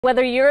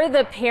Whether you're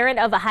the parent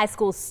of a high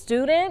school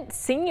student,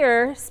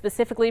 senior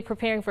specifically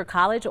preparing for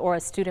college, or a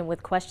student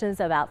with questions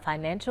about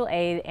financial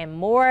aid and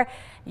more,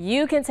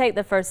 you can take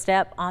the first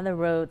step on the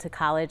road to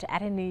college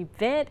at an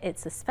event.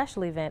 It's a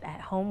special event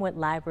at Homewood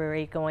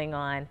Library going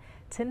on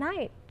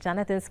tonight.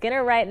 Jonathan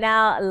Skinner right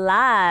now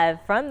live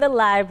from the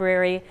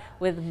library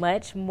with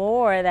much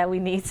more that we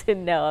need to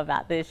know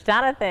about this.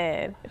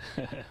 Jonathan.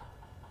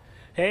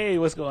 Hey,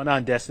 what's going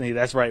on, Destiny?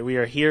 That's right. We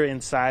are here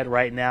inside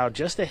right now,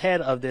 just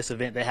ahead of this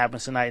event that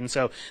happens tonight. And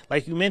so,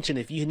 like you mentioned,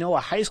 if you know a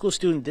high school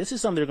student, this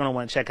is something they're going to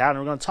want to check out. And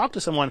we're going to talk to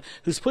someone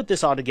who's put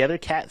this all together,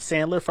 Kat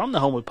Sandler from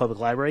the Homewood Public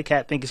Library.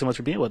 Kat, thank you so much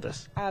for being with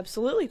us.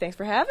 Absolutely. Thanks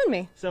for having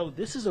me. So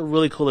this is a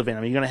really cool event.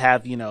 I mean, you're going to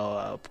have,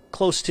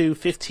 close to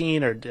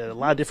 15 or a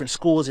lot of different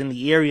schools in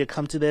the area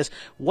come to this.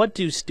 What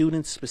do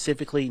students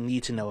specifically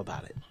need to know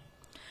about it?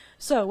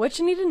 So what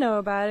you need to know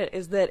about it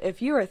is that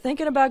if you are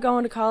thinking about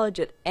going to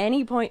college at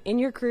any point in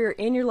your career,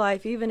 in your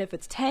life, even if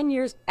it's 10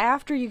 years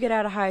after you get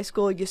out of high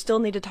school, you still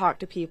need to talk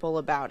to people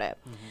about it.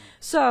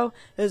 So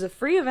there's a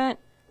free event.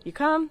 You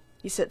come,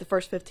 you sit the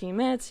first 15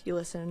 minutes, you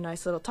listen to a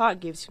nice little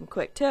talk, gives you some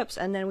quick tips,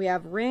 and then we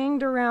have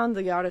ringed around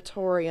the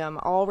auditorium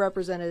all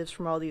representatives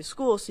from all these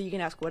schools so you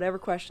can ask whatever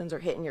questions are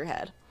hitting your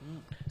head.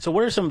 So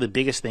what are some of the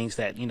biggest things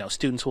that,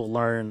 students will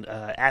learn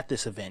at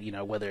this event,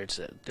 whether it's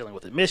dealing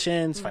with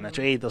admissions,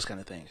 financial aid, those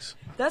kind of things?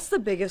 That's the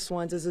biggest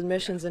ones is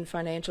admissions and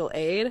financial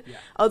aid.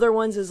 Other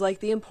ones is like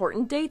the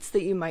important dates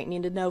that you might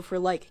need to know for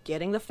like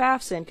getting the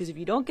FAFSA in, because if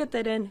you don't get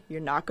that in, you're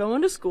not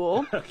going to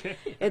school.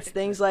 It's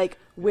things like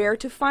where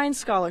to find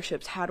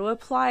scholarships, how to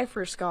apply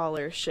for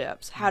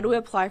scholarships, how to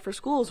apply for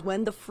schools,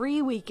 when the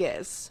free week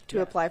is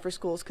to apply for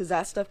schools, because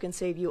that stuff can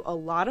save you a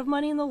lot of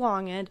money in the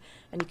long end,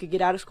 and you could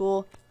get out of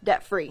school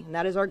debt-free, and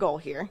that is our goal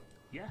here.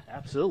 Yeah,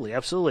 absolutely,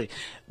 absolutely.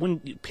 When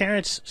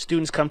parents,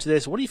 students come to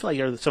this, what do you feel like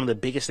are some of the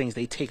biggest things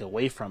they take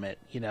away from it,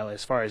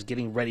 as far as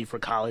getting ready for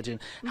college, and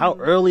how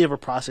early of a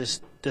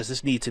process does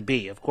this need to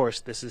be? Of course,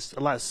 this is a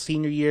lot of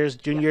senior years,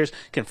 junior years.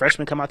 Can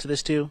freshmen come out to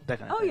this too? That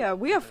kind of thing. Yeah,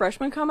 we have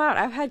freshmen come out.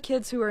 I've had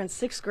kids who are in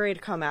 6th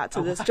grade come out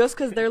to this just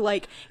because they're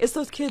like, it's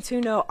those kids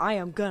who know I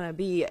am going to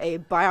be a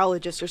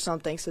biologist or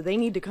something, so they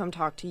need to come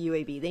talk to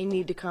UAB. They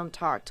need to come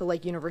talk to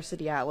like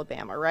University of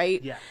Alabama,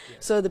 right? Yeah.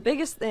 So the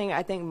biggest thing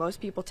I think most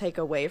people take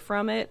away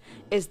from it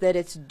is that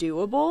it's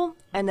doable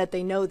and that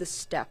they know the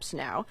steps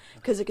now,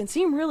 because it can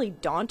seem really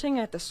daunting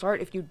at the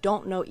start if you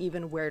don't know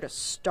even where to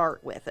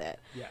start with it.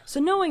 So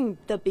knowing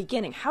the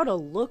beginning, how to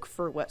look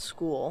for what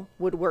school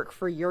would work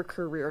for your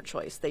career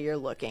choice that you're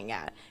looking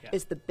at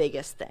is the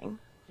biggest thing.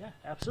 Yeah,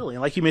 absolutely.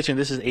 And like you mentioned,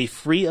 this is a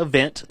free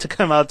event to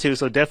come out to,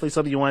 so definitely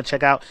something you want to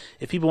check out.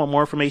 If people want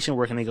more information,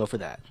 where can they go for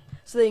that?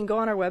 So they can go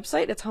on our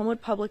website. It's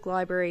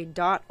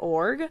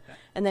homewoodpubliclibrary.org.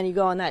 And then you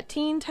go on that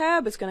teen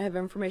tab. It's going to have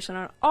information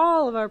on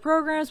all of our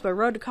programs, but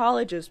Road to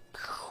College is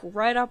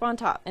right up on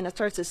top. And it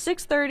starts at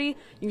 6:30. You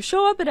can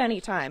show up at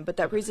any time, but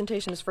that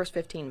presentation is first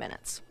 15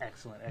 minutes.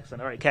 Excellent,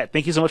 excellent. All right, Kat,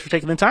 thank you so much for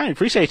taking the time.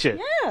 Appreciate you.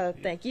 Yeah,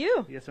 thank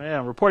you. Yes,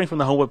 ma'am. Reporting from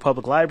the Homewood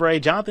Public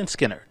Library, Jonathan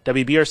Skinner,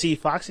 WBRC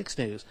Fox 6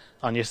 News,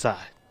 on your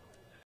side.